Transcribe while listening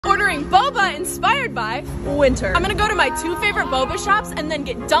featuring boba inspired by winter. I'm gonna go to my 2 favorite boba shops and then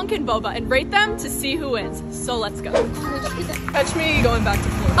get Dunkin boba and rate them to see who wins. So let's go. Catch me going back to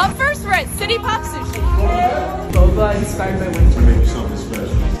Florida. Up first, we're at City Pop Sushi. Boba inspired by winter. Make something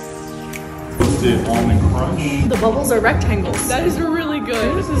special. Roasted almond crunch. The bubbles are rectangles. That is really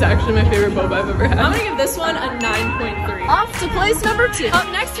good. This is actually my favorite boba I've ever had. I'm gonna give this one a 9.3. Off to place number 2.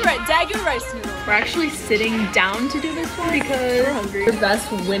 Up next, we're at Dagu Rice Noodle. We're actually sitting down to do this one because we're hungry. Your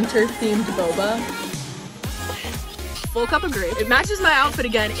best winter-themed boba. Full cup of grape. It matches my outfit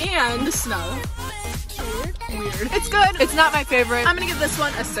again and the snow. Weird. It's good. It's not my favorite. I'm gonna give this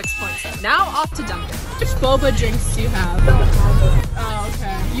one a 6.7. Now off to Dunkin. Which boba drinks do you have? Oh,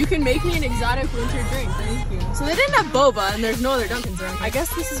 okay. You can make me an exotic winter drink. Thank you. So they didn't have boba and there's no other Dunkins around. I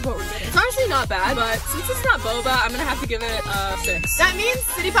guess this is what we're getting. It's honestly not bad, but since it's not boba, I'm gonna have to give it a 6. That means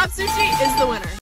City Pop Sushi is the winner.